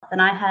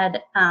and I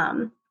had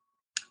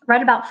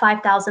right about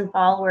 5,000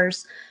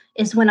 followers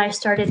is when I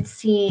started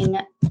seeing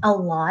a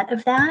lot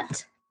of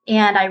that.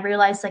 And I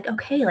realized like,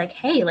 okay, like,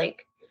 hey,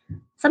 like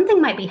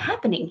something might be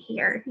happening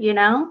here, you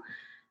know?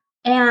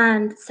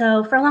 And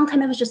so for a long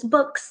time, it was just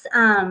books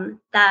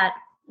that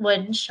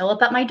would show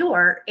up at my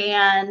door,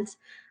 and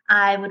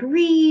I would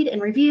read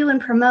and review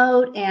and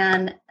promote,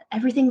 and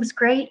everything was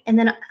great. And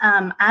then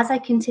as I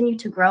continued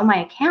to grow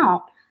my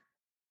account,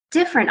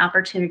 different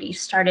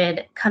opportunities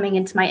started coming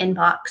into my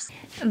inbox.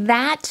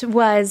 That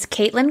was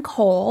Caitlin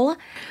Cole.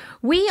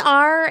 We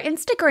are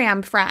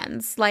Instagram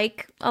friends,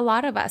 like a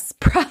lot of us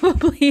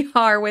probably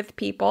are with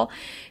people,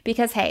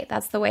 because, hey,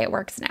 that's the way it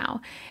works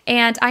now.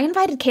 And I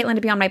invited Caitlin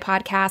to be on my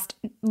podcast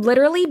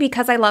literally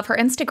because I love her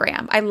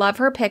Instagram. I love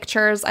her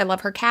pictures. I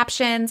love her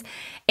captions.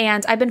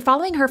 And I've been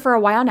following her for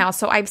a while now,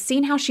 so I've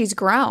seen how she's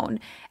grown.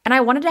 And I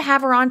wanted to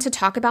have her on to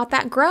talk about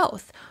that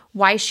growth,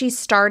 why she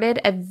started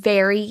a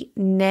very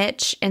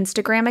niche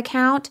Instagram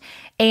account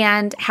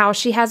and how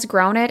she has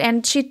grown it.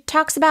 And she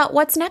talks about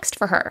what's next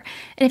for her.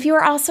 And if you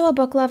are also a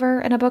book lover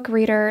and a book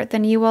reader,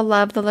 then you will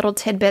love the little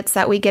tidbits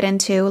that we get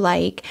into,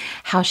 like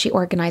how she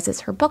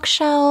organizes her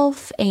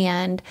bookshelf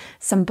and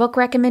some book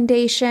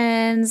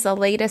recommendations, the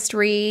latest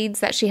reads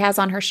that she has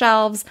on her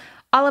shelves,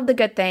 all of the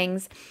good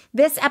things.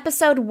 This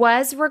episode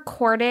was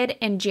recorded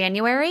in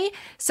January,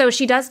 so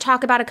she does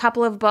talk about a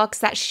couple of books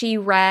that she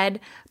read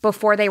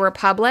before they were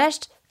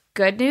published.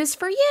 Good news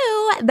for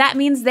you. That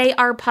means they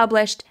are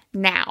published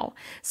now.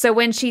 So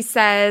when she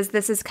says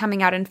this is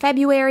coming out in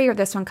February or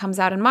this one comes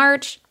out in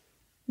March,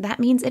 that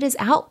means it is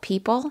out,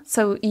 people.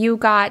 So you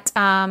got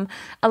a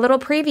little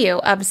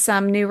preview of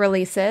some new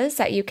releases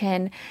that you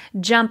can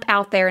jump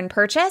out there and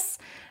purchase.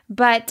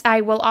 But I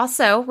will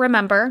also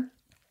remember,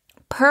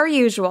 per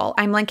usual,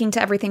 I'm linking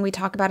to everything we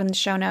talk about in the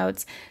show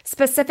notes,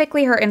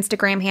 specifically her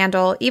Instagram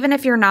handle. Even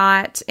if you're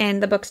not in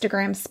the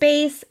Bookstagram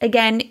space,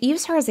 again,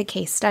 use her as a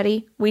case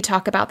study. We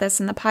talk about this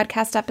in the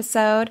podcast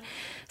episode.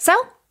 So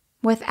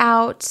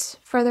without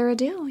further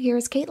ado,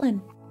 here's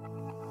Caitlin.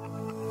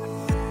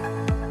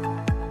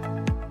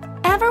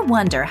 Ever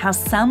wonder how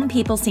some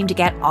people seem to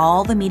get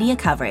all the media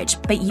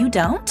coverage, but you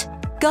don't?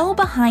 Go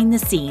behind the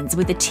scenes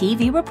with a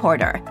TV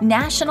reporter,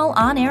 national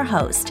on-air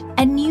host,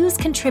 and news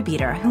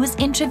contributor who has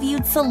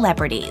interviewed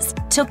celebrities,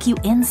 took you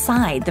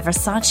inside the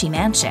Versace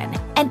mansion,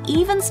 and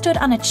even stood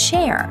on a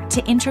chair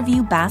to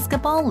interview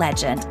basketball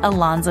legend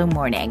Alonzo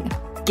Mourning.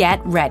 Get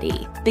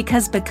ready,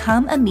 because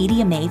Become a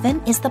Media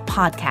Maven is the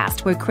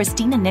podcast where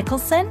Christina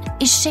Nicholson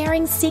is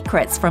sharing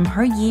secrets from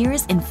her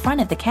years in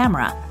front of the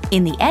camera,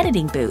 in the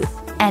editing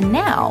booth, and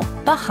now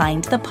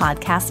behind the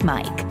podcast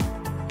mic.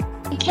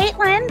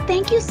 Caitlin,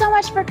 thank you so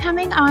much for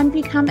coming on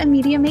Become a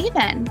Media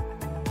Maven.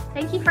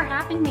 Thank you for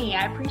having me.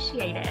 I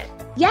appreciate it.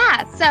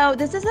 Yeah, so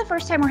this is the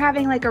first time we're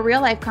having like a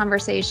real life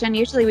conversation.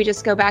 Usually we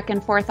just go back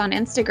and forth on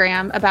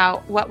Instagram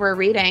about what we're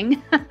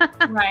reading.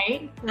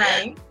 Right.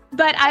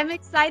 But I'm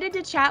excited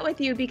to chat with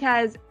you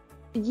because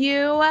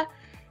you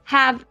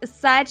have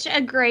such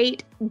a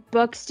great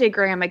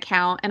Bookstagram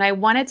account, and I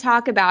want to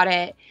talk about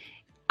it.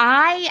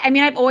 I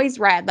mean, I've always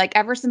read, like,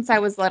 ever since I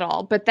was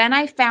little, but then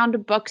I found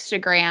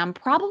Bookstagram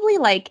probably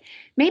like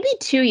maybe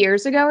 2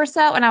 years ago or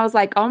so. And I was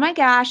like, oh my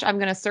gosh, I'm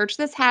going to search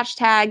this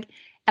hashtag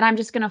and I'm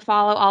just going to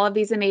follow all of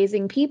these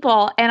amazing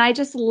people. And I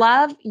just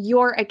love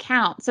your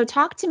account. So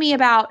talk to me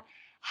about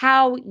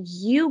how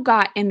you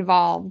got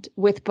involved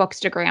with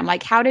Bookstagram.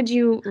 Like, how did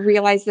you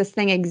realize this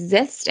thing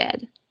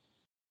existed?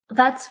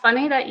 That's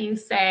funny that you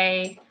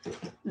say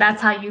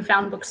that's how you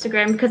found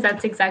Bookstagram, because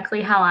that's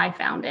exactly how I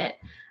found it.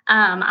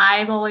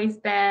 I've always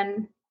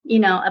been,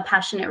 a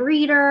passionate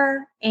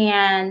reader,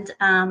 and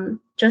I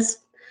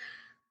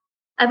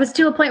was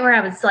to a point where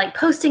I was like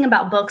posting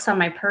about books on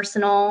my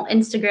personal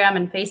Instagram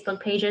and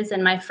Facebook pages,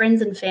 and my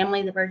friends and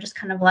family that were just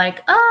kind of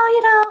like,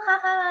 oh,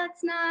 haha,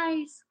 it's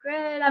nice,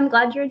 great, I'm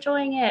glad you're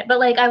enjoying it. But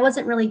like, I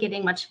wasn't really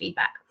getting much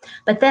feedback.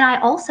 But then I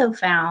also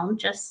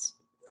found, just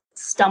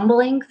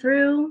stumbling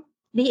through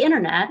the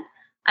internet,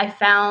 I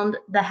found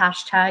the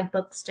hashtag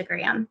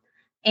Bookstagram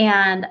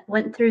and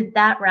went through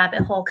that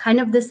rabbit hole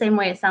kind of the same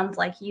way it sounds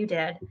like you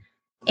did.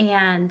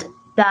 And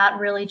that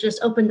really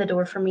just opened the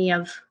door for me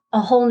of a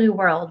whole new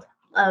world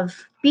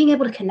of being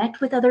able to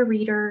connect with other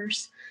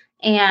readers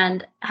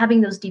and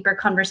having those deeper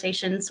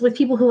conversations with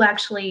people who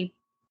actually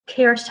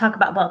care to talk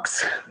about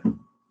books.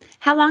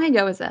 How long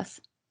ago was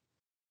this?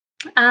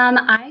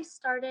 I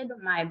started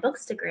my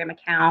Bookstagram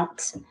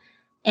account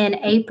in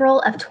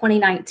April of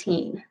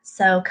 2019.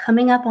 So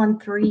coming up on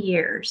 3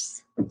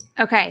 years.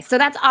 Okay, so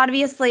that's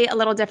obviously a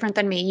little different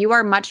than me. You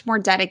are much more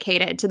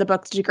dedicated to the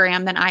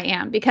Bookstagram than I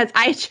am, because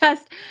I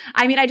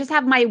just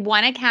have my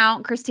one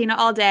account, Christina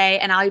All Day,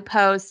 and I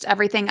post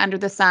everything under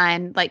the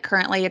sun. Like,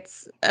 currently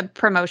it's a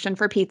promotion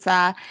for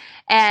pizza,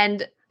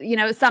 and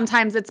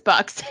sometimes it's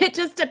books. It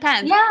just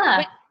depends. Yeah.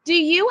 But do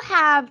you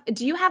have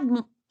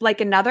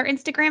like another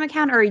Instagram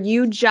account, or are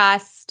you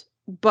just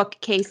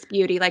Bookcase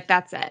Beauty? Like,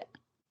 that's it?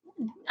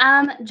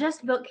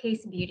 Just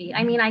Bookcase Beauty.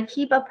 I mean, I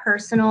keep a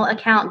personal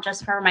account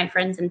just for my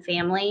friends and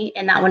family,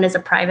 and that one is a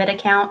private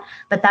account.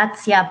 But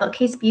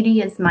Bookcase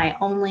Beauty is my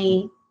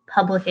only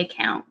public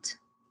account.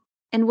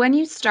 And when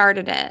you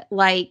started it,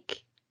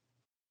 like,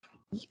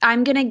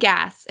 I'm going to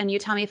guess, and you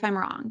tell me if I'm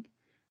wrong.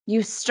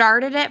 You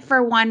started it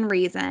for one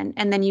reason,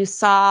 and then you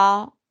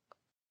saw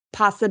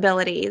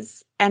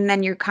possibilities, and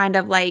then you're kind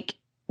of like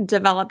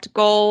developed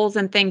goals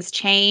and things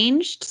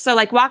changed. So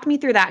like walk me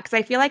through that, because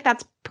I feel like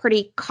that's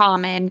pretty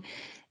common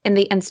in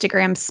the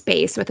Instagram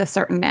space with a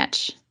certain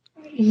niche.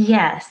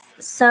 Yes.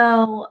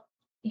 So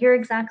you're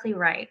exactly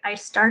right. I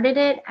started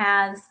it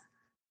as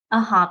a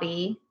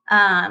hobby.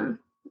 Like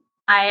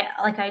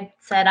I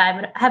said,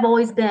 have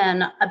always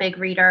been a big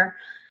reader.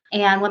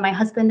 And when my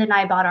husband and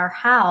I bought our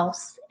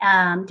house,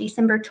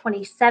 December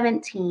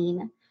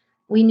 2017,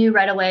 we knew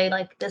right away,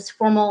 like, this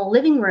formal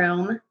living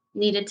room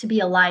needed to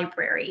be a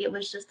library. It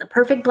was just the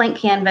perfect blank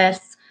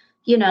canvas.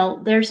 You know,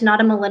 there's not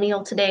a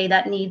millennial today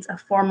that needs a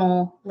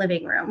formal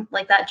living room.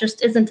 Like, that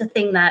just isn't a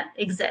thing that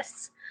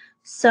exists.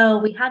 So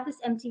we had this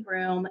empty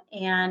room,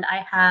 and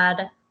I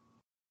had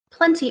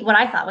what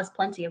I thought was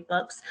plenty of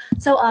books.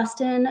 So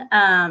Austin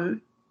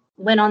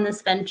went on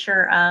this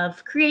venture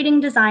of creating,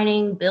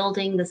 designing,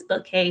 building this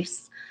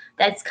bookcase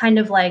that's kind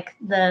of like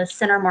the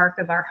center mark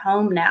of our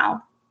home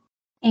now.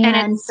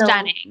 And it's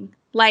stunning.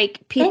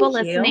 Like, people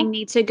listening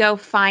need to go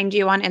find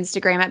you on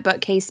Instagram at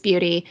Bookcase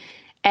Beauty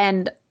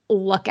and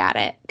look at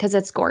it, because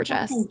it's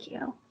gorgeous. Thank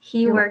you.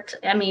 He worked,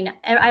 I mean,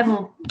 I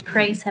will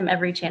praise him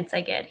every chance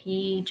I get.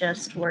 He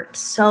just worked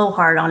so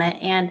hard on it.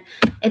 And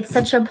it's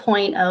such a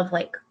point of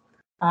like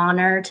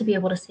honor to be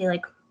able to say,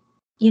 like,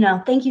 you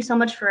know, thank you so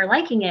much for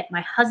liking it.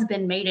 My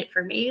husband made it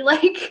for me.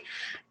 Like,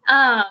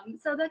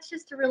 so that's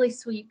just a really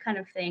sweet kind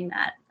of thing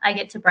that I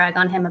get to brag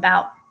on him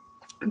about.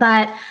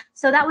 But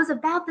so that was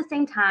about the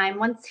same time.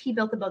 Once he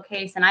built the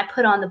bookcase and I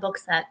put on the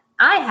books that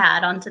I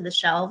had onto the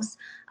shelves,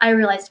 I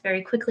realized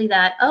very quickly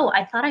that,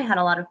 I thought I had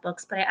a lot of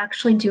books, but I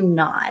actually do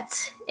not.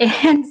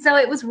 And so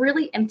it was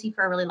really empty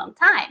for a really long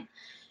time.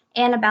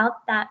 And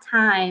about that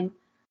time,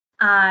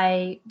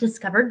 I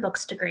discovered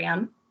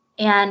Bookstagram.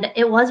 And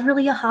it was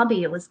really a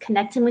hobby. It was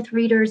connecting with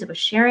readers. It was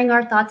sharing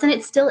our thoughts. And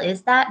it still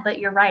is that. But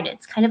you're right.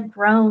 It's kind of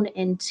grown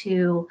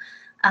into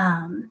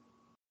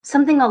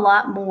something a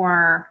lot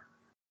more.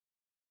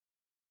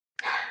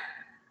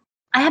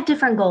 I have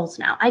different goals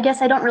now. I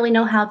guess I don't really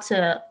know how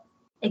to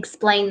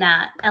explain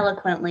that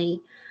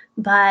eloquently.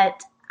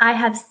 But I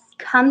have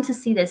come to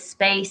see this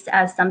space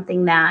as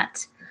something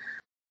that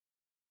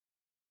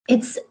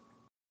it's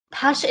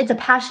a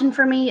passion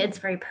for me. It's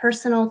very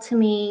personal to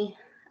me.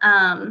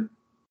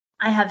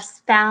 I have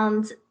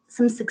found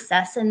some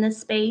success in this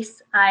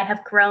space. I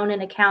have grown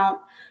an account,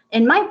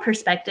 in my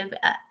perspective,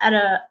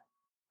 at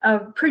a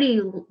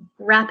pretty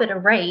rapid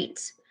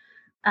rate.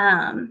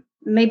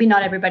 Maybe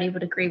not everybody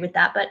would agree with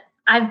that, but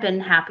I've been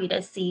happy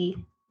to see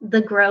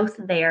the growth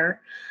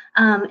there.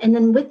 And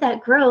then with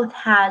that growth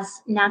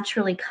has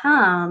naturally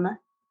come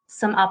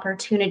some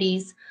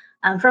opportunities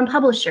from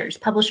publishers.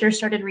 Publishers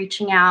started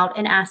reaching out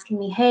and asking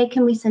me, hey,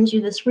 can we send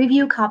you this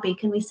review copy?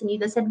 Can we send you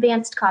this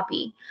advanced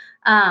copy?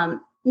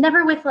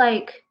 Never with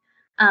like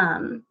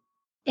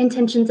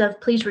intentions of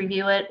please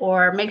review it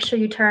or make sure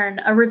you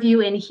turn a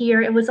review in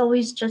here. It was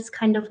always just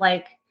kind of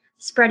like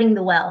spreading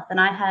the wealth. And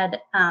I had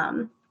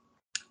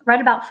right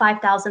about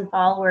 5,000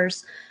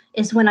 followers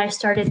is when I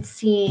started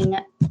seeing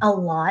a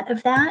lot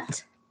of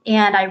that.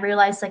 And I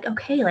realized like,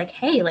 okay, like,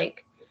 hey,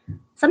 like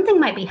something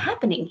might be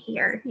happening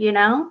here, you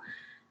know?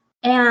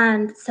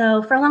 And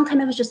so for a long time,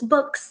 it was just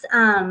books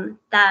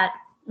that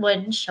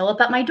would show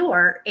up at my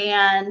door,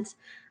 and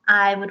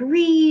I would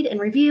read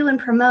and review and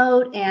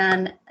promote,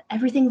 and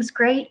everything was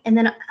great. And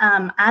then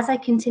as I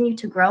continued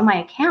to grow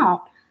my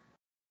account,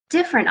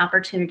 different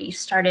opportunities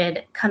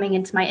started coming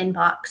into my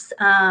inbox.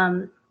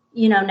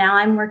 Now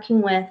I'm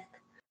working with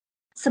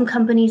some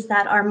companies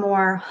that are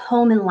more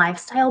home and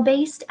lifestyle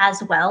based,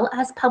 as well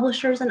as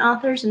publishers and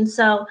authors. And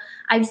so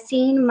I've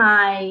seen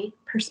my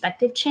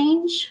perspective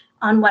change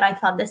on what I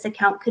thought this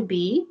account could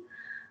be.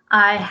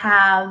 I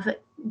have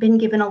been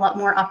given a lot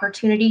more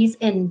opportunities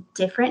in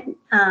different,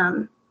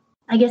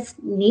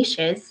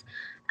 niches,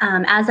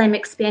 as I'm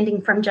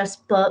expanding from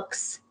just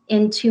books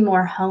into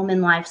more home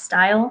and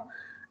lifestyle,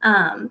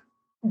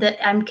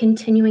 that I'm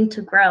continuing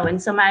to grow. And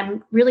so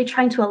I'm really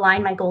trying to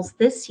align my goals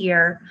this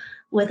year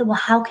with, well,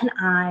 how can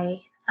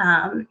I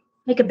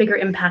make a bigger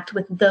impact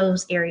with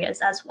those areas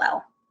as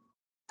well?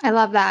 I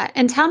love that.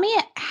 And tell me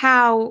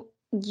how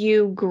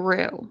you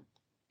grew,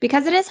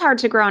 because it is hard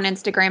to grow on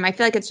Instagram. I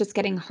feel like it's just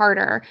getting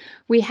harder.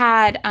 We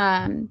had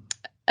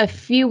a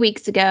few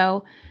weeks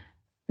ago,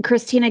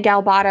 Christina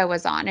Galbato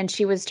was on, and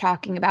she was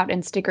talking about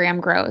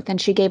Instagram growth, and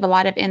she gave a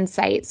lot of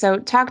insight. So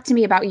talk to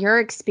me about your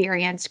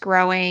experience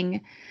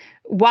growing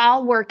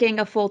while working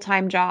a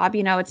full-time job.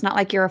 You know, it's not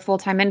like you're a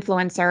full-time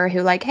influencer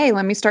who like, hey,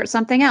 let me start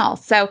something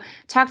else. So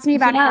talk to me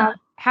about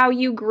how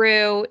you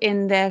grew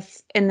in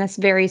this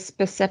very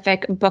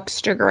specific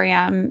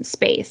Bookstagram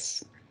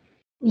space.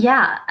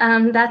 Yeah,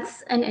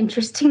 that's an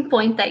interesting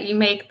point that you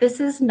make. This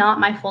is not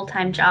my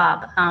full-time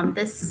job.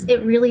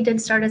 It really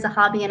did start as a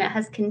hobby, and it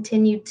has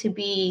continued to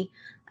be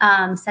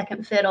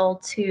second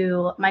fiddle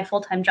to my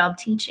full-time job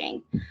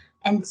teaching.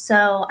 And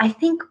so I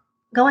think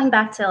going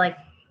back to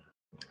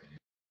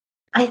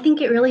I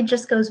think it really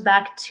just goes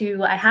back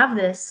to I have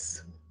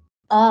this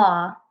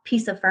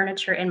piece of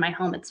furniture in my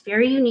home. It's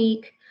very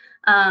unique.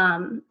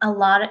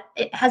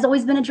 It has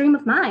always been a dream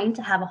of mine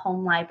to have a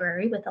home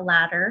library with a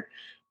ladder.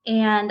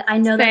 And I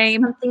know that's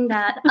Same. something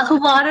that a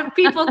lot of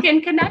people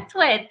can connect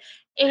with.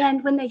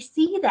 And when they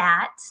see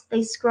that,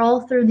 they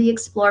scroll through the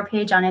explore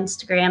page on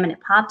Instagram and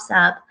it pops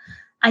up.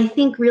 I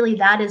think really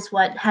that is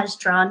what has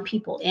drawn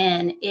people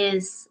in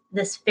is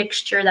this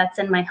fixture that's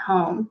in my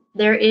home.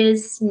 There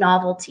is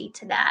novelty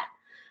to that.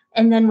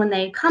 And then when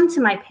they come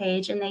to my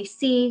page and they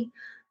see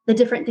the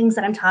different things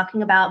that I'm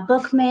talking about,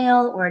 book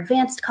mail or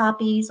advanced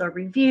copies or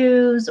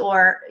reviews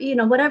or,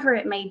 whatever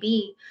it may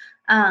be,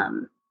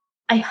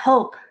 I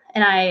hope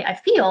and I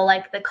feel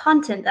like the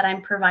content that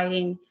I'm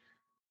providing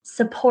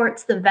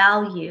supports the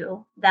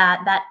value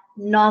that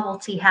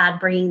novelty had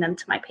bringing them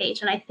to my page.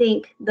 And I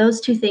think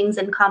those two things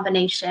in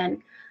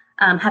combination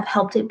have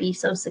helped it be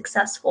so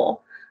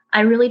successful. I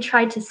really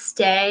try to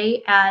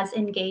stay as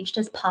engaged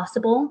as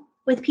possible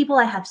with people.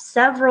 I have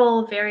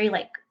several very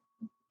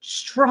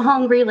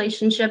strong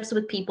relationships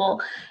with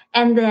people.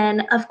 And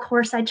then, of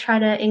course, I try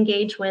to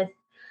engage with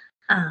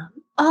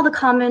all the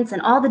comments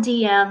and all the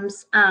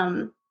DMs.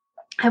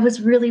 I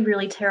was really,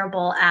 really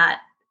terrible at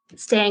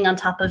staying on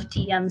top of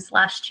DMs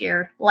last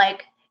year,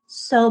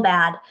 so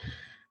bad.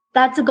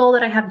 That's a goal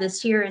that I have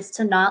this year, is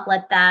to not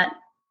let that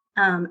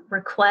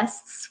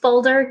requests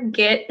folder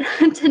get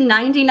to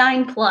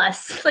 99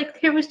 plus.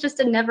 There was just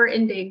a never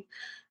ending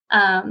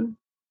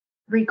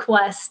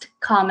request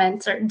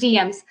comments or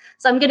DMs.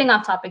 So I'm getting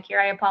off topic here.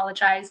 I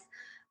apologize.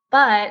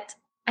 But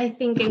I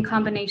think in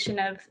combination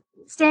of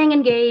staying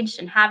engaged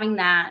and having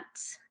that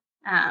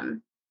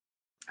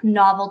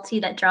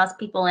novelty that draws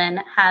people in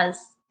have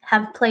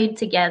played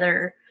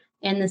together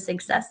in the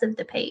success of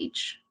the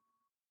page.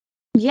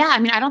 Yeah, I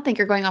mean, I don't think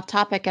you're going off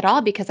topic at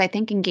all, because I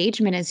think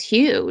engagement is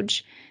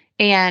huge.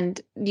 And,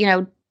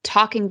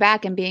 talking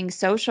back and being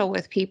social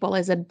with people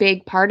is a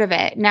big part of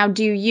it. Now,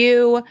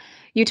 you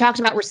talked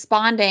about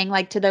responding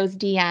to those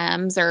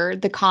DMs or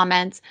the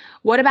comments.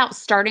 What about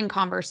starting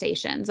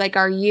conversations?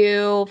 Are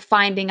you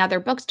finding other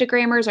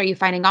bookstagrammers? Are you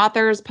finding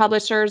authors,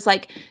 publishers?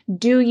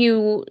 Do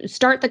you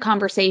start the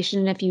conversation?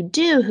 And if you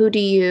do, who do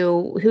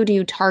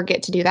you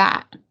target to do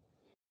that?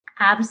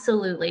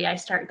 Absolutely. I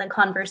start the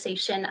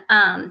conversation.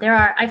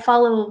 I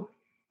follow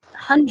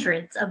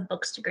hundreds of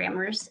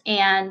bookstagrammers,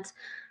 and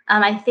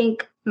I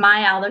think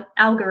my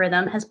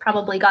algorithm has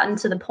probably gotten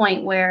to the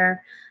point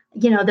where,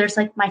 there's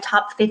my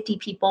top 50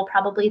 people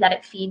probably that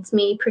it feeds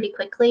me pretty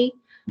quickly.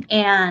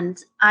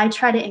 And I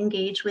try to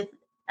engage with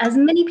as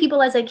many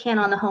people as I can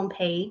on the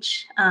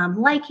homepage,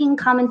 liking,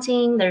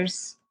 commenting.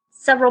 There's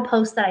several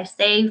posts that I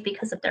save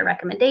because of their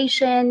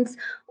recommendations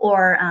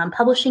or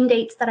publishing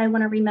dates that I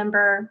want to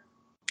remember.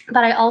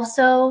 But I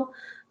also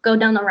go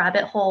down the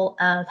rabbit hole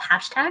of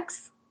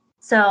hashtags.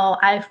 So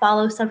I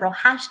follow several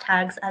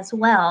hashtags as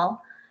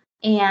well.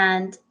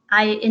 And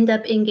I end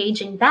up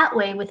engaging that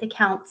way with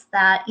accounts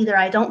that either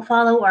I don't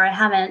follow or I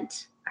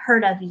haven't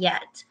heard of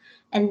yet.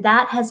 And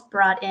that has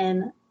brought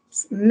in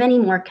many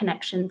more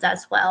connections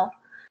as well.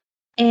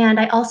 And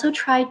I also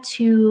try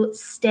to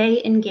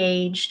stay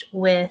engaged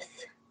with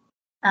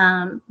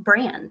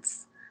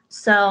brands.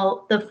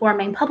 So the four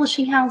main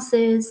publishing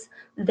houses,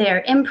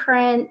 their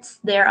imprints,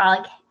 there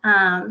are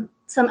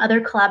some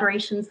other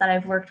collaborations that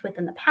I've worked with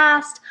in the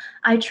past.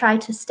 I try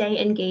to stay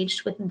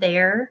engaged with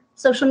their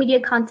social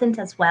media content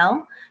as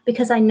well,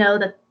 because I know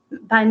that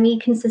by me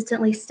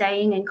consistently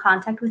staying in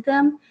contact with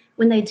them,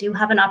 when they do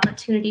have an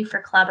opportunity for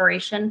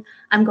collaboration,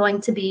 I'm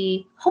going to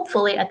be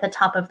hopefully at the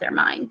top of their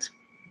mind.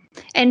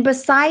 And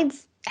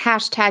besides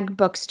hashtag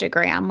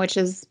Bookstagram, which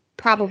is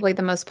probably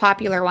the most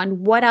popular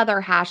one, what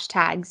other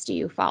hashtags do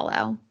you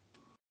follow?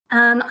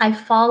 I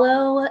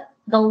follow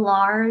the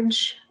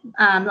large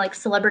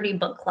celebrity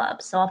book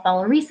club. So I'll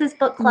follow Reese's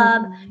Book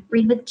Club,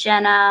 Read with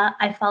Jenna.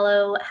 I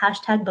follow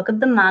hashtag Book of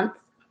the Month.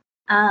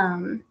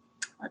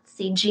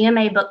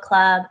 GMA Book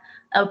Club,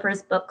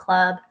 Oprah's Book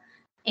Club.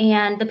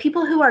 And the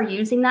people who are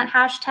using that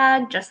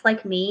hashtag, just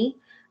like me,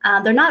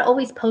 they're not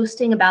always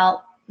posting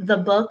about the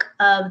book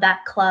of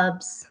that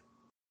club's,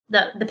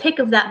 the pick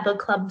of that book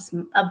club's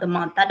of the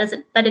month. That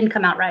didn't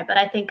come out right, but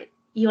I think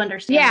you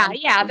understand.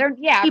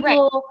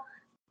 People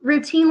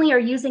routinely are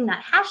using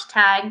that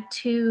hashtag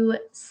to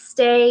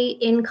stay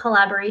in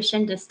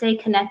collaboration, to stay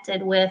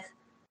connected with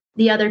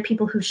the other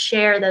people who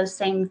share those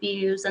same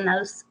views and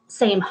those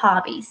same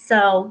hobbies.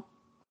 So,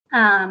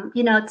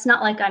 it's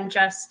not like I'm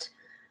just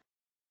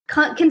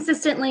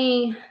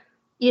consistently,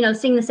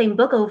 seeing the same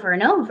book over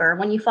and over.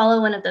 When you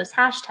follow one of those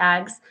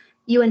hashtags,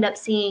 you end up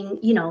seeing,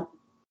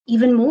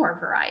 even more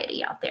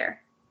variety out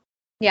there.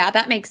 Yeah,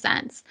 that makes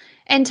sense.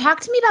 And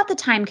talk to me about the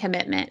time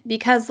commitment,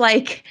 because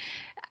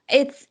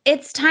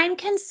It's time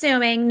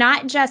consuming,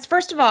 not just,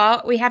 first of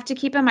all, we have to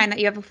keep in mind that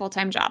you have a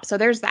full-time job. So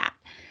there's that.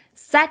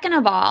 Second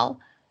of all,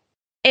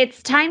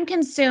 it's time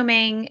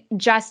consuming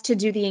just to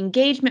do the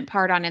engagement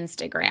part on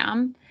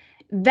Instagram.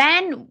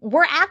 Then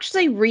we're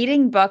actually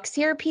reading books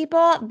here,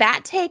 people.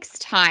 That takes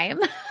time.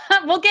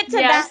 We'll get to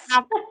that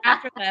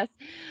after this.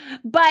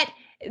 But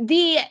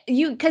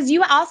because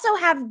you also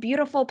have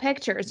beautiful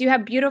pictures. You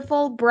have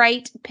beautiful,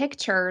 bright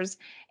pictures.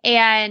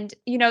 And,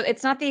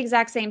 it's not the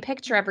exact same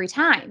picture every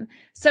time.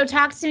 So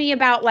talk to me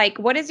about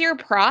what is your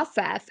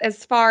process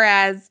as far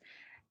as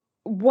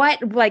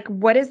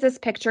what is this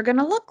picture going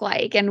to look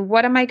like? And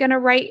what am I going to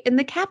write in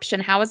the caption?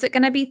 How is it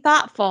going to be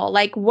thoughtful?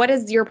 What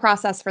is your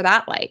process for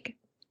that like?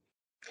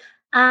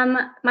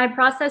 My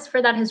process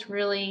for that has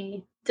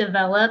really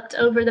developed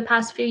over the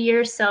past few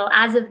years. So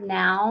as of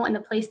now, in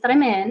the place that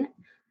I'm in,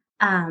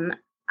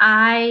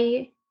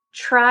 I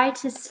try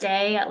to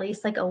stay at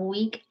least a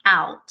week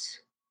out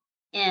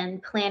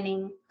in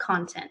planning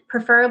content,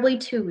 preferably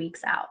 2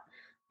 weeks out.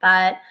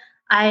 But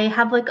I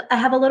have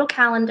a little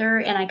calendar,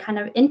 and I kind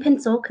of, in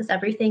pencil, because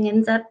everything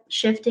ends up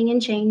shifting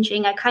and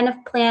changing, I kind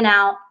of plan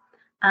out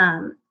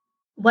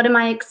what am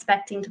I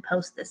expecting to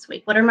post this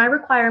week? What are my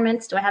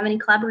requirements? Do I have any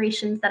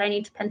collaborations that I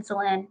need to pencil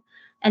in?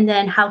 And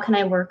then how can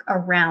I work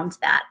around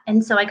that?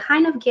 And so I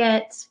kind of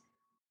get,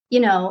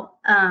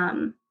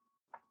 kind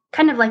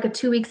of a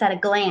 2 weeks at a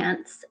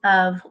glance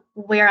of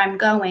where I'm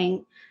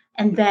going.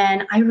 And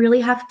then I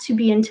really have to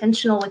be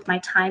intentional with my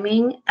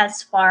timing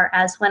as far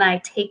as when I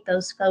take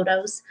those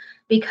photos,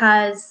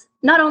 because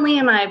not only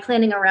am I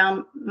planning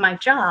around my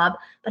job,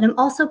 but I'm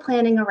also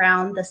planning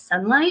around the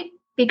sunlight,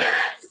 because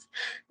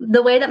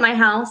the way that my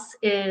house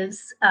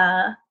is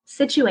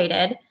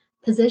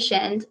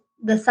positioned,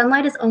 the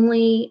sunlight is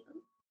only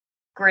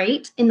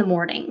great in the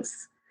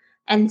mornings.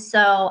 And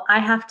so I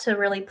have to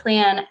really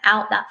plan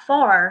out that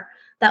far.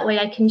 That way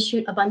I can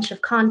shoot a bunch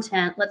of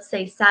content, let's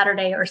say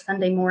Saturday or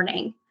Sunday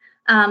morning.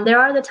 There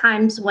are the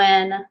times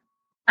when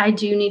I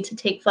do need to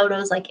take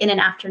photos in an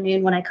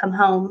afternoon when I come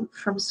home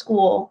from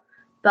school.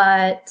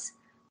 But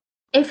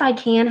if I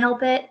can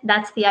help it,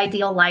 that's the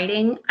ideal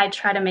lighting. I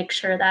try to make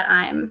sure that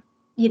I'm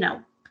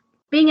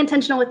being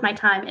intentional with my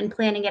time and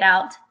planning it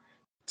out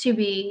to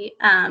be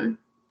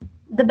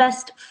the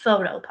best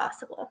photo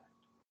possible.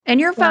 And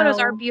your photos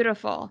are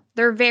beautiful.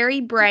 They're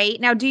very bright.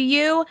 Now, do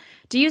you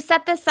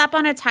set this up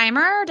on a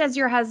timer, or is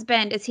he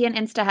an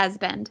Insta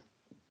husband?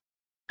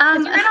 You're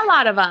in a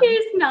lot of them.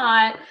 He's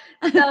not.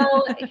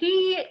 So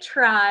he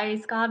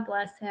tries, God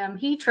bless him.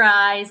 He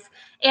tries,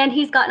 and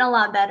he's gotten a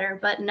lot better.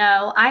 But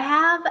no, I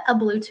have a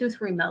Bluetooth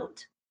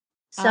remote.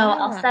 So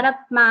I'll set up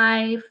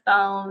my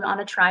phone on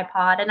a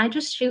tripod, and I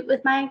just shoot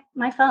with my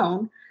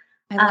phone.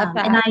 I love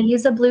that. And I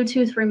use a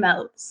Bluetooth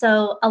remote.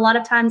 So a lot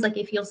of times,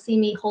 if you'll see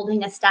me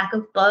holding a stack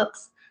of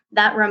books,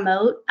 that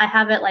remote, I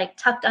have it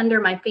tucked under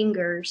my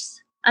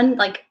fingers,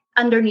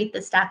 underneath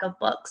the stack of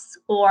books,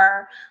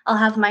 or I'll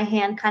have my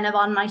hand kind of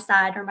on my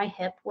side or my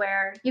hip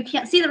where you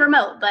can't see the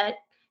remote. But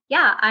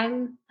yeah,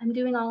 I'm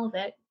doing all of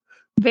it.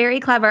 Very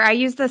clever. I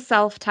use the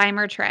self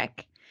timer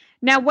trick.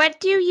 Now, what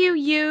do you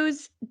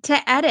use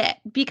to edit?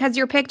 Because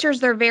your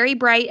pictures, they're very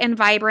bright and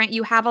vibrant.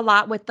 You have a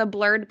lot with the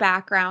blurred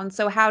background.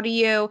 So how do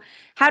you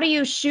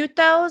shoot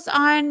those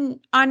on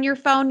your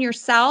phone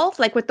yourself,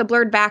 with the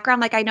blurred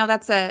background? I know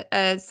that's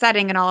a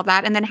setting and all of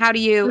that. And then how do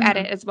you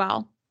edit as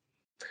well?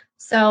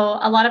 So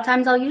a lot of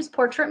times I'll use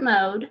portrait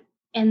mode,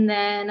 and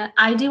then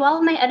I do all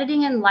of my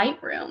editing in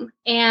Lightroom.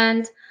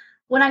 And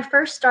when I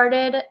first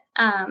started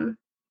my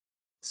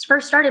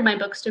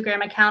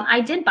Bookstagram account,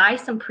 I did buy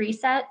some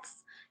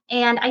presets.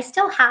 And I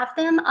still have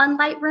them on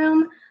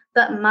Lightroom,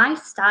 but my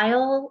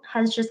style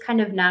has just kind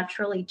of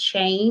naturally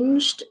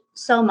changed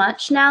so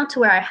much now to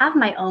where I have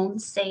my own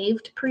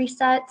saved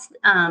presets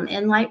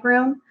in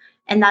Lightroom.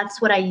 And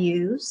that's what I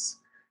use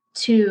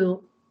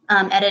to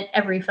edit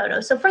every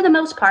photo. So for the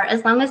most part,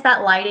 as long as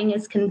that lighting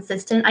is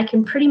consistent, I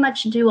can pretty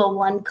much do a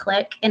one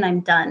click and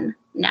I'm done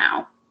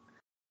now.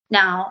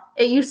 Now,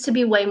 it used to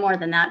be way more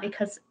than that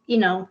because,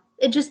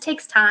 it just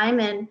takes time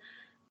and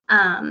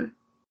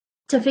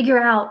to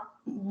figure out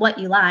what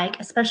you like,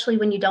 especially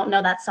when you don't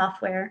know that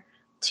software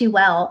too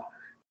well.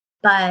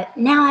 But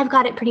now I've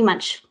got it pretty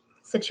much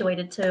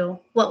situated to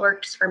what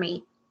works for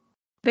me.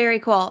 Very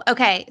cool.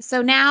 Okay.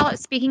 So now,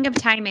 speaking of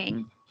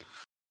timing,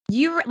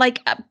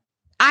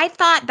 I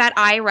thought that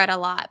I read a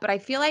lot, but I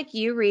feel like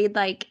you read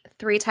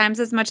 3 times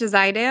as much as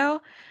I do.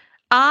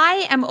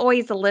 I am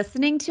always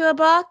listening to a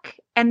book,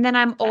 and then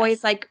I'm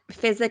always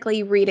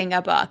physically reading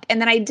a book. And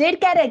then I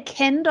did get a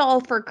Kindle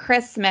for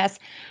Christmas,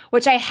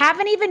 which I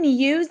haven't even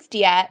used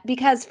yet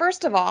because,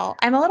 first of all,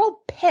 I'm a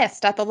little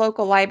pissed at the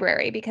local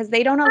library because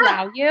they don't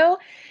allow you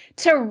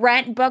to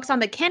rent books on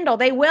the Kindle.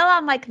 They will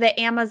on the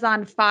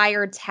Amazon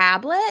Fire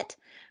tablet,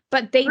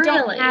 but they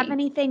don't have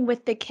anything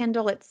with the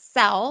Kindle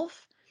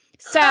itself.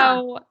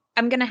 So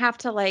I'm going to have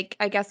to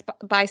I guess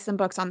buy some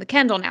books on the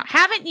Kindle now.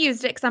 Haven't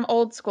used it because I'm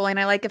old school and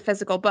I like a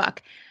physical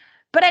book.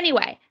 But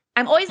anyway,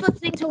 I'm always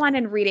listening to one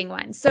and reading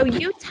one. So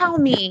you tell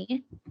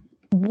me,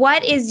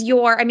 what is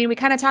we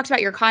kind of talked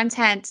about your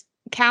content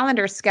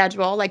calendar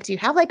schedule? Like, do you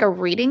have like a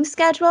reading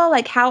schedule?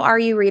 Like, how are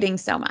you reading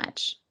so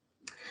much?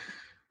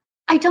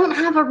 I don't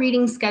have a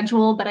reading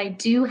schedule, but I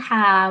do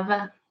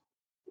have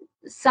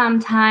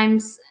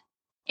sometimes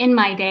in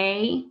my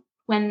day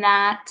when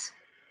that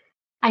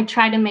I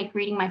try to make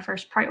reading my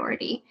first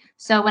priority.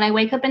 So when I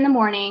wake up in the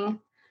morning,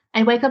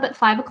 I wake up at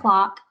 5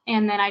 o'clock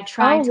and then I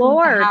try to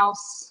leave the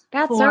house.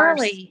 That's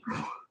early.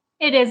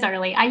 It is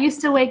early. I used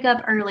to wake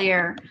up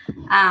earlier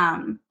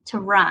to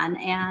run,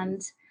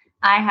 and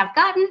I have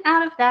gotten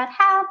out of that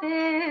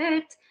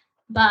habit.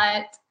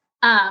 But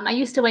I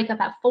used to wake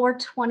up at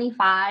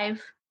 4:25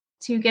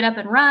 to get up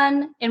and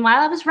run. And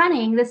while I was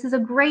running, this is a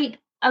great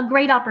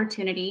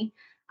opportunity.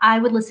 I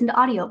would listen to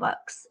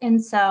audiobooks.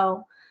 And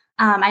so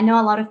I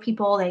know a lot of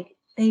people, like,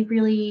 they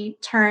really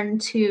turn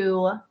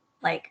to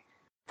like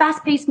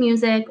fast-paced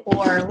music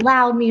or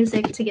loud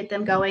music to get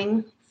them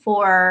going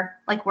for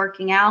like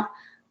working out.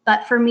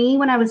 But for me,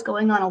 when I was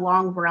going on a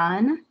long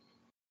run,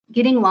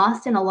 getting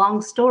lost in a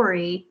long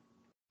story,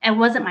 it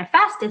wasn't my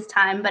fastest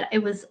time, but it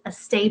was a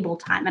stable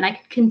time. And I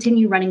could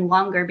continue running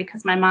longer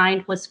because my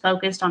mind was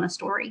focused on a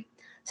story.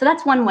 So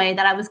that's one way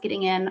that I was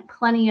getting in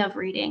plenty of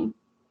reading.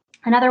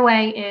 Another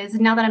way is,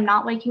 now that I'm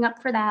not waking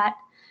up for that,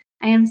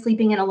 I am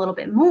sleeping in a little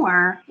bit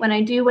more. When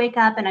I do wake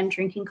up and I'm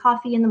drinking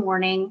coffee in the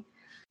morning,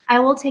 I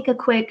will take a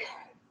quick,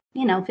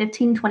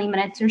 15, 20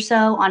 minutes or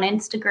so on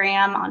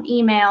Instagram, on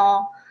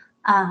email,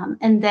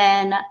 and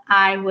then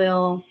I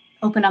will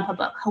open up a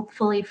book,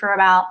 hopefully for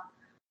about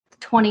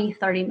 20,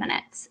 30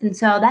 minutes. And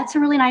so that's a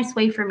really nice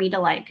way for me to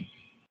like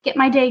get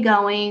my day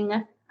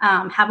going,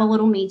 have a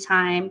little me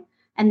time,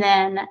 and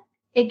then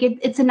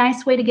it's a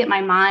nice way to get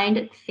my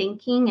mind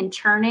thinking and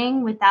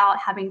churning without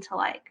having to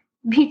like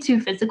be too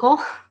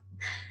physical.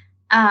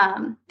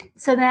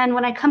 So then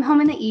when I come home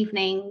in the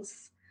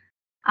evenings,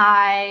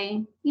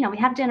 we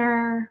have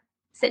dinner,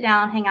 sit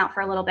down, hang out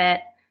for a little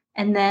bit.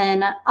 And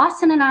then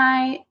Austin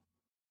and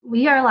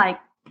we are like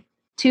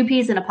two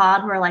peas in a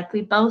pod. We're like,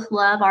 we both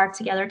love our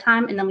together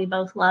time, and then we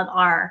both love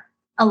our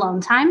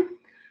alone time.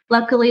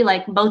 Luckily,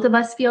 like, both of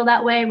us feel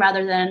that way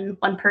rather than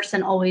one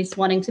person always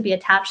wanting to be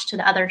attached to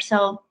the other.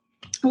 So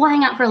we'll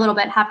hang out for a little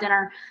bit, have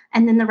dinner.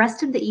 And then the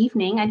rest of the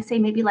evening, I'd say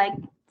maybe like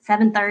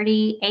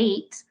 7:30,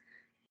 8,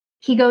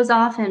 he goes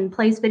off and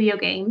plays video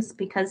games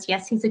because,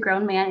 yes, he's a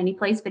grown man and he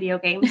plays video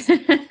games.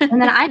 And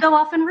then I go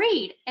off and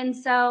read. And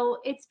so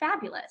it's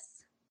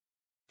fabulous.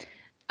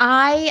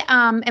 I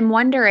am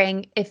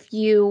wondering if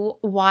you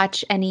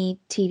watch any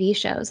TV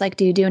shows. Like,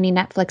 do you do any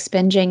Netflix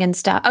binging and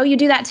stuff? Oh, you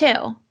do that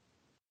too?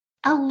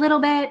 A little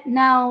bit.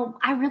 No,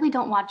 I really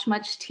don't watch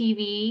much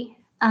TV.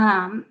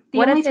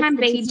 What if it's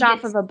based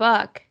off of a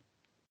book?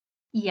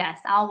 Yes,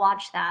 I'll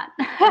watch that.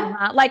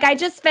 Like, I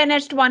just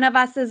finished One of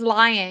Us is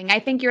Lying. I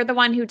think you're the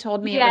one who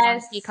told me it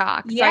was on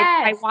Peacock. So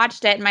I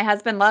watched it and my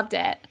husband loved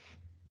it.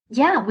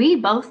 Yeah, we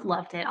both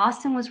loved it.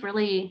 Austin was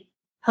really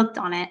hooked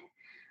on it.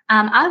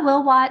 I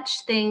will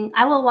watch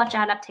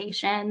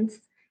adaptations,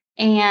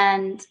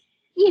 and,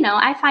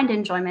 I find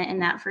enjoyment in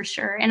that for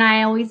sure. And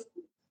I always,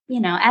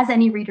 as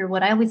any reader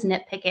would, I always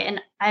nitpick it. And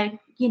they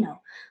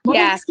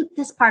skipped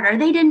this part, or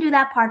they didn't do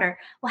that part, or,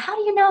 well, how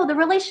do you know the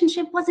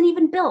relationship wasn't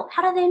even built?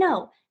 How do they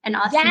know? And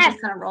Austin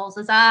just kind of rolls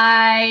his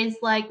eyes,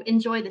 like,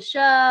 enjoy the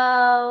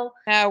show.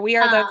 No, we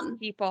are those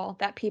people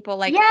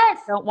like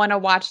don't want to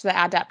watch the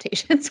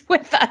adaptations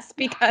with us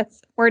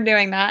because we're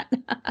doing that.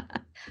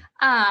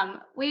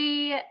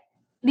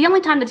 The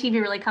only time the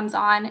TV really comes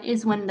on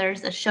is when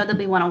there's a show that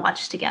we want to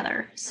watch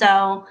together.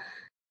 So,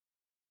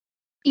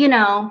 we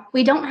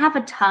don't have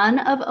a ton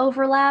of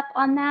overlap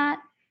on that.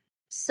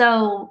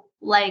 So,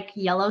 like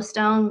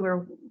Yellowstone,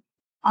 we're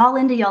all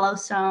into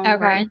Yellowstone. Okay.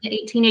 We're into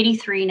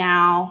 1883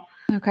 now.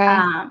 Okay.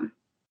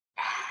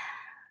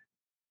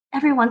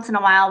 Every once in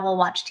a while we'll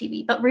watch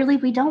TV, but really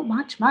we don't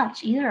watch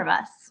much, either of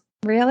us.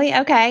 Really?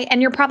 Okay.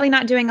 And you're probably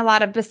not doing a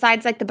lot of,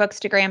 besides like the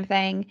Bookstagram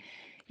thing,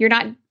 you're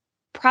not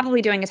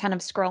probably doing a ton of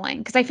scrolling.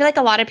 Because I feel like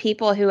a lot of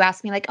people who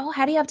ask me like, oh,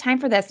 how do you have time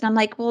for this? And I'm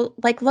like, well,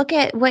 like, look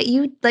at what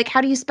you, like,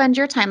 how do you spend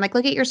your time? Like,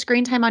 look at your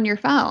screen time on your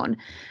phone.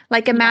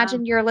 Like,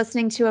 imagine you're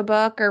listening to a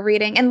book or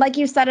reading. And like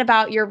you said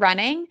about your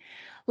running,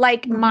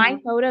 like my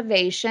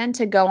motivation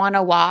to go on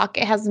a walk,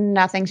 it has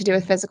nothing to do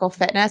with physical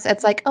fitness.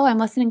 It's like, oh, I'm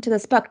listening to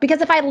this book.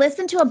 Because if I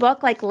listen to a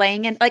book, like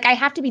laying in, like I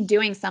have to be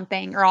doing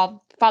something or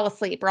I'll fall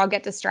asleep or I'll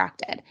get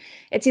distracted.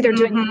 It's either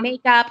doing my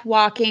makeup,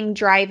 walking,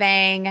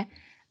 driving.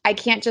 I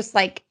can't just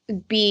like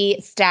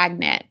be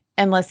stagnant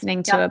and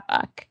listening to a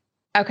book.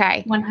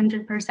 Okay.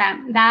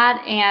 100%.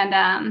 That,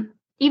 and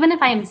even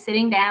if I am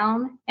sitting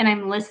down and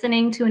I'm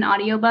listening to an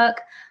audiobook,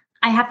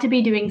 I have to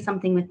be doing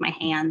something with my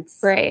hands.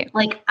 Right.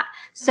 Like,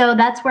 so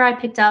that's where I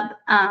picked up,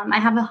 I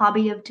have a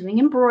hobby of doing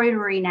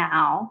embroidery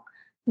now.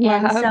 Yeah.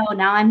 And so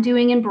now I'm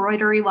doing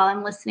embroidery while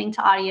I'm listening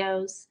to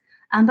audios.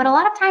 But a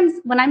lot of times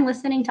when I'm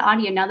listening to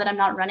audio, now that I'm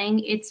not running,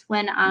 it's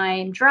when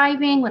I'm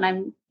driving, when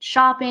I'm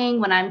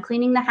shopping, when I'm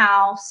cleaning the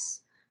house.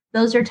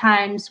 Those are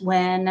times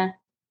when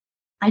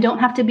I don't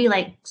have to be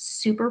like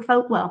super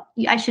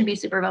I should be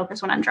super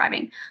focused when I'm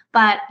driving,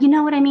 but you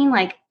know what I mean?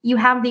 Like, you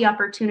have the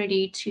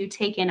opportunity to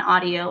take in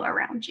audio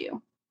around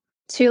you.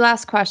 Two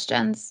last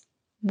questions.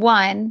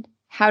 One,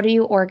 how do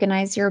you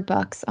organize your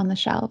books on the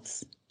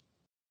shelves?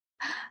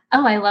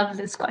 Oh, I love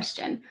this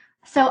question.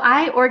 So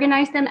I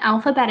organize them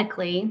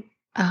alphabetically,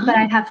 but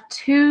I Oh, have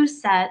two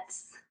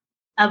sets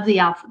of the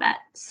alphabet.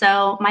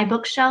 So my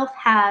bookshelf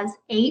has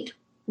 8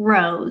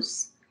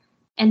 rows.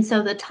 And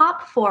so the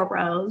top 4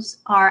 rows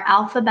are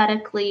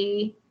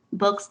alphabetically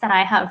books that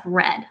I have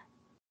read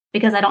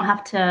because I don't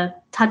have to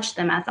touch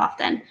them as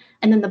often.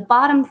 And then the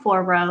bottom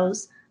 4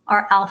 rows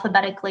are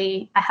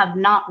alphabetically I have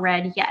not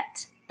read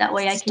yet. That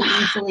way I can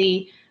stop.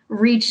 easily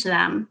reach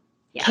them.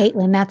 Yeah.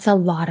 Caitlin, that's a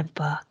lot of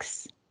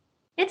books.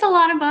 It's a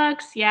lot of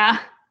books. Yeah.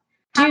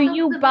 Do Half of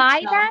you the buy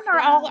bookshelf, them or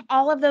yeah.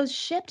 all of those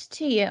shipped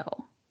to you?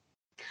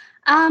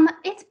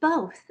 It's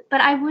both,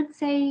 but I would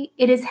say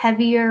it is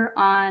heavier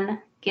on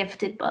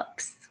gifted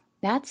books.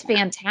 That's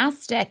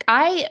fantastic.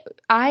 I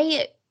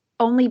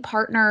only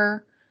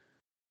partner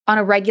on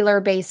a regular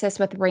basis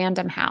with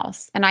Random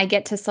House, and I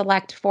get to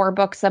select 4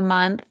 books a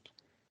month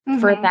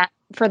for Mhm.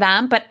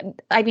 them. But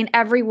I mean,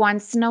 every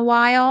once in a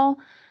while,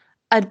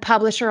 a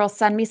publisher will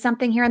send me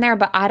something here and there,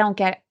 but I don't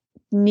get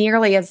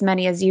nearly as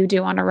many as you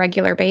do on a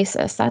regular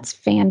basis. That's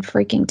fan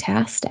freaking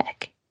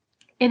tastic.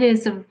 It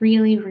is a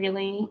really,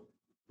 really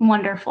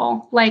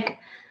wonderful. Like,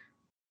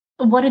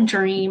 what a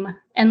dream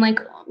and like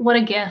what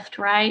a gift,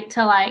 right?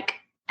 To like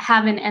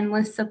have an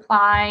endless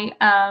supply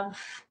of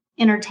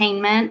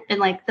entertainment and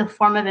like the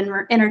form of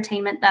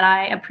entertainment that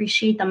I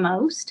appreciate the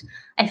most.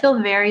 I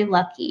feel very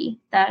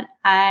lucky that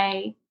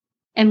I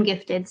am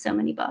gifted so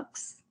many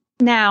books.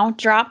 Now,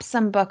 drop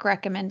some book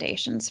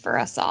recommendations for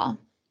us all.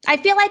 I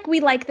feel like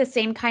we like the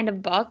same kind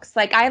of books.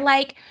 Like I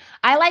like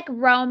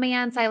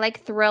romance, I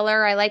like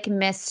thriller, I like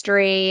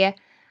mystery.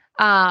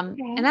 And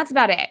Okay. that's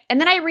about it.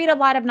 And then I read a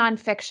lot of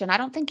nonfiction. I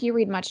don't think you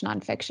read much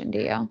nonfiction, do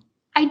you?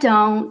 I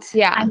don't. I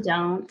Yeah.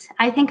 don't.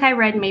 I think I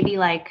read maybe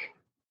like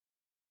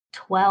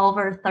 12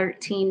 or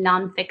 13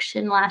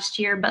 nonfiction last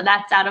year, but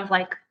that's out of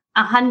like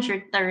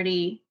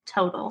 130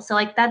 total. So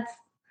like that's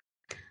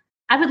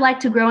I would like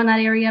to grow in that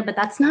area, but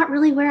that's not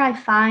really where I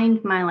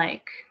find my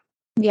like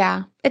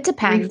Yeah. It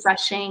depends.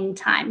 refreshing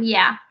time.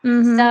 Yeah.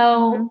 Mm-hmm.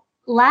 So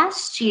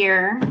last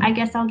year, I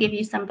guess I'll give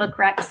you some book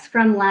recs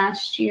from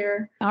last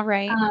year. All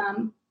right.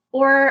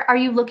 Or are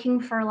you looking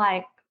for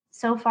like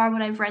so far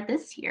what I've read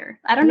this year?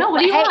 I don't know.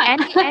 What do you Hey,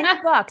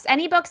 want?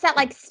 any books that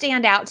like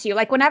stand out to you.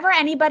 Like whenever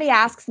anybody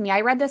asks me,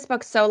 I read this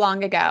book so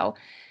long ago.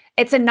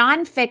 It's a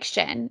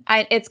nonfiction.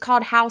 It's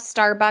called How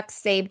Starbucks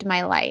Saved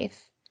My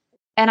Life.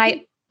 And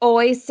I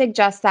always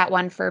suggest that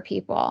one for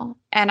people.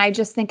 And I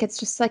just think it's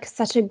just like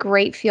such a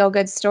great feel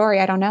good story.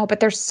 I don't know, but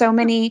there's so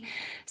many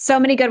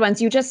good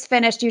ones. You just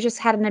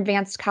had an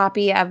advanced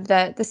copy of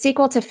the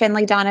sequel to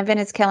Finley Donovan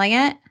is Killing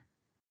It.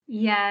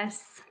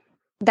 Yes.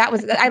 I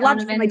loved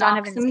Donovan Finley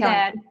knocks Donovan's him Killing It.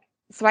 dead.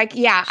 So I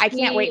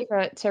can't wait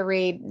She to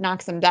read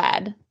Knocks 'Em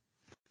Dead.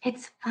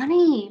 It's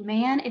funny,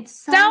 man. It's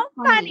so So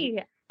funny.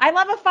 funny. I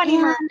love a funny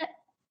murder. And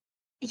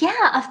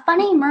yeah, a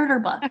funny murder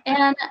book.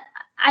 And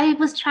I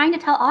was trying to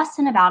tell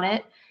Austin about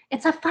it.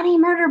 It's a funny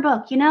murder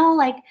book,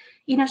 like,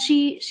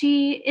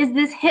 she is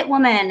this hit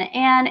woman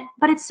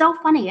but it's so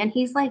funny. And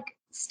he's like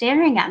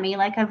staring at me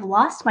like I've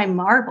lost my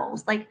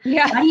marbles. Like,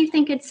 Yeah. why do you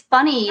think it's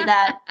funny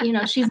that,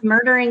 she's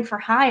murdering for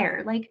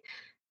hire? Like,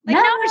 Like,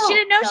 no, no, she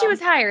didn't know she so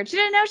was hired. She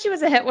didn't know she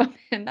was a hit woman.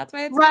 That's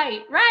why it's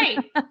right.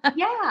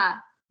 Yeah.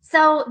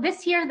 So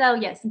this year, though,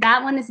 yes,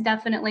 that one is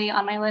definitely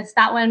on my list.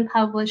 That one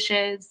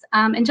publishes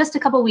in just a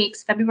couple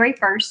weeks, February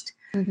 1st.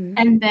 Mhm.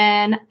 And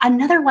then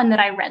another one that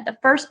I read, the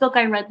first book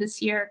I read this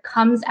year,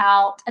 comes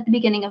out at the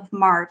beginning of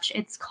March.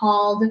 It's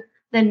called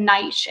The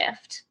Night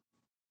Shift.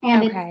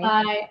 And it's Okay.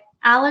 by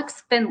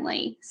Alex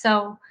Finley.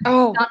 So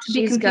Oh, not to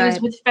be she's confused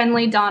good. with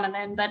Finley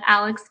Donovan, but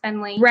Alex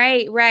Finley.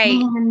 Right.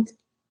 And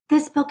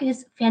this book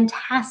is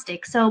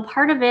fantastic. So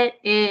part of it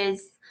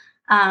is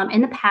in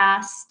the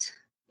past.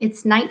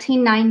 It's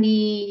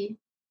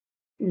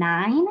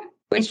 1999.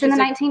 Which It's in was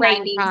the a great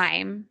 1990s.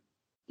 time.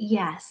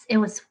 Yes, it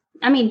was.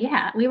 I mean,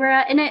 yeah, we were,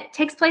 and it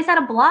takes place at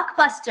a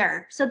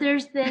Blockbuster. So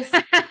there's this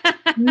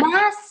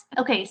mass.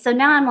 Okay, so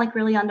now I'm like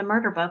really onto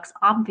murder books.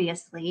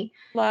 Obviously,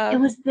 it Love.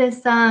 was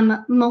this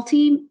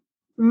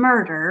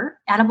multi-murder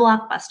at a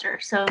Blockbuster.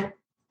 So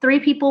 3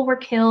 people were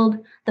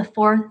killed. The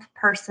 4th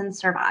person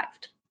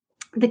survived.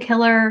 The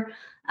killer.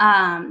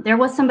 There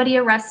was somebody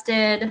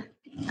arrested,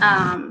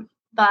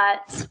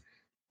 but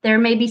there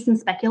may be some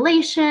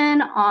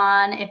speculation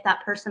on if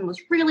that person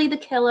was really the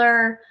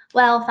killer.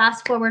 Well,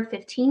 fast forward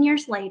 15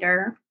 years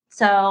later,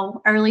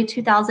 so early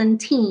 2000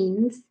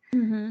 teens,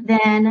 Mhm.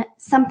 then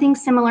something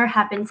similar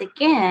happens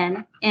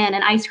again in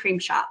an ice cream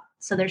shop.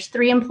 So there's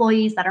 3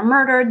 employees that are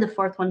murdered, the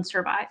 4th one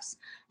survives.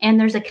 And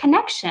there's a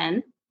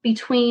connection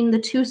between the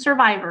 2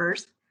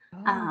 survivors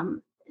Oh,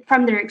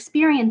 from their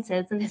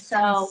experiences. And this so,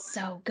 sounds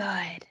so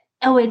good.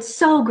 oh, it's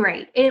so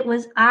great.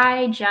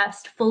 I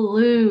just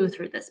flew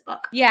through this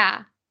book.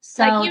 Yeah.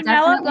 So Like, a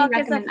definitely book is a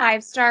recommend that.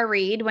 5-star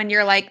read when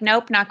you're like,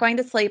 nope, not going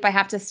to sleep. I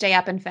have to stay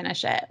up and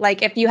finish it.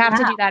 Like, if you have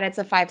to Yeah. do that, it's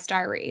a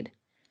 5-star read.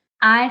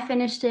 I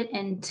finished it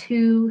in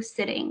 2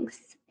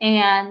 sittings.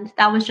 And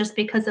that was just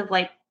because of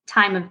like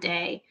time of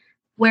day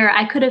where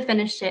I could have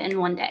finished it in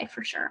one day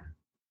for sure.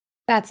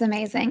 That's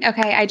amazing.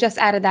 Okay, I just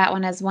added that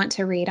one as want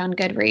to read on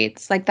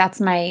Goodreads. Like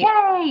that's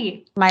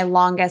Yay! my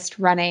longest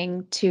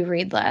running to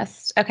read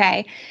list.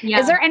 Okay. Yeah,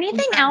 is there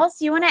anything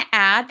else you want to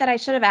add that I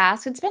should have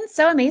asked? It's been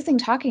so amazing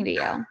talking to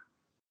you.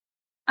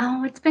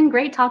 Oh, it's been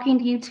great talking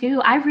to you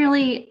too.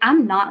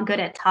 I'm not good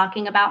at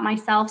talking about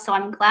myself, so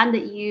I'm glad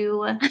that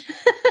you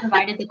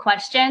provided the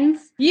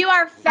questions. You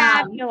are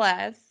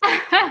fabulous.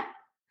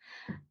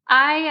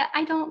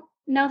 I don't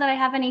know that I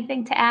have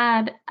anything to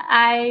add.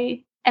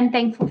 I am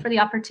thankful for the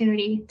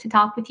opportunity to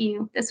talk with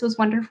you. This was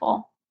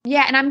wonderful.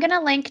 Yeah, and I'm going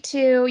to link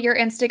to your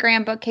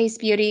Instagram, Bookcase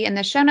Beauty, in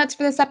the show notes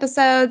for this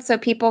episode so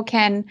people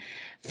can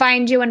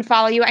find you and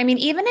follow you. I mean,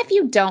 even if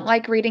you don't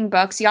like reading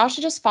books, y'all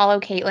should just follow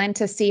Caitlin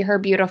to see her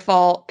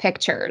beautiful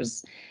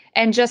pictures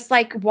and just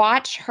like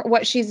watch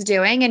what she's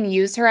doing and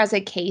use her as a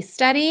case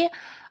study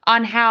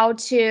on how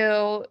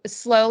to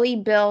slowly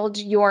build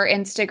your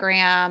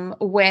Instagram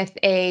with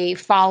a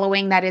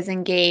following that is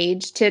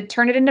engaged to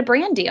turn it into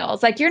brand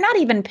deals. Like you're not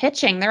even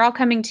pitching. They're all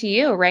coming to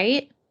you,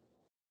 right?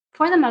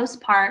 For the most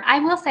part. I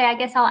will say, I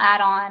guess I'll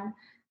add on,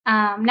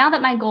 now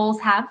that my goals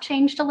have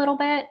changed a little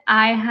bit,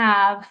 I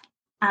have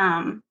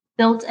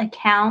built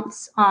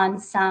accounts on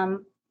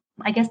some,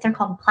 I guess they're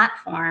called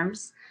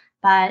platforms,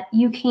 but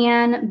you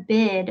can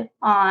bid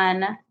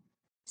on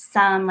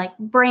some like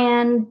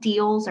brand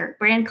deals or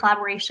brand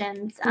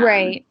collaborations.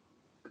 Right.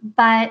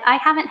 But I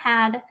haven't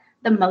had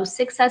the most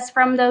success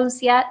from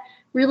those yet.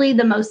 Really,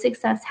 the most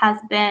success has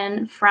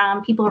been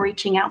from people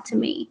reaching out to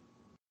me.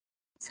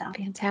 So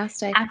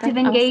fantastic. Active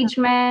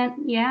engagement.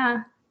 Awesome.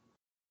 Yeah.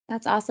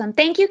 That's awesome.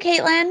 Thank you,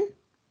 Caitlin.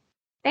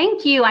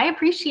 Thank you. I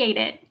appreciate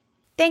it.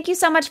 Thank you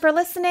so much for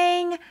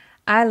listening.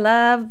 I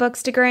love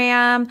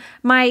Bookstagram.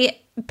 My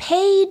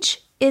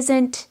page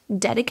isn't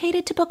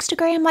dedicated to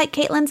Bookstagram like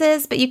Caitlin's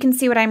is, but you can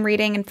see what I'm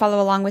reading and follow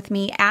along with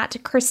me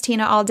at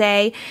Christina All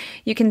Day.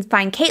 You can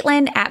find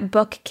Caitlin at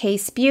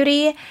Bookcase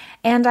Beauty,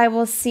 and I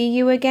will see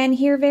you again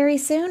here very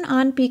soon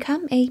on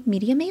Become a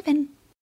Media Maven.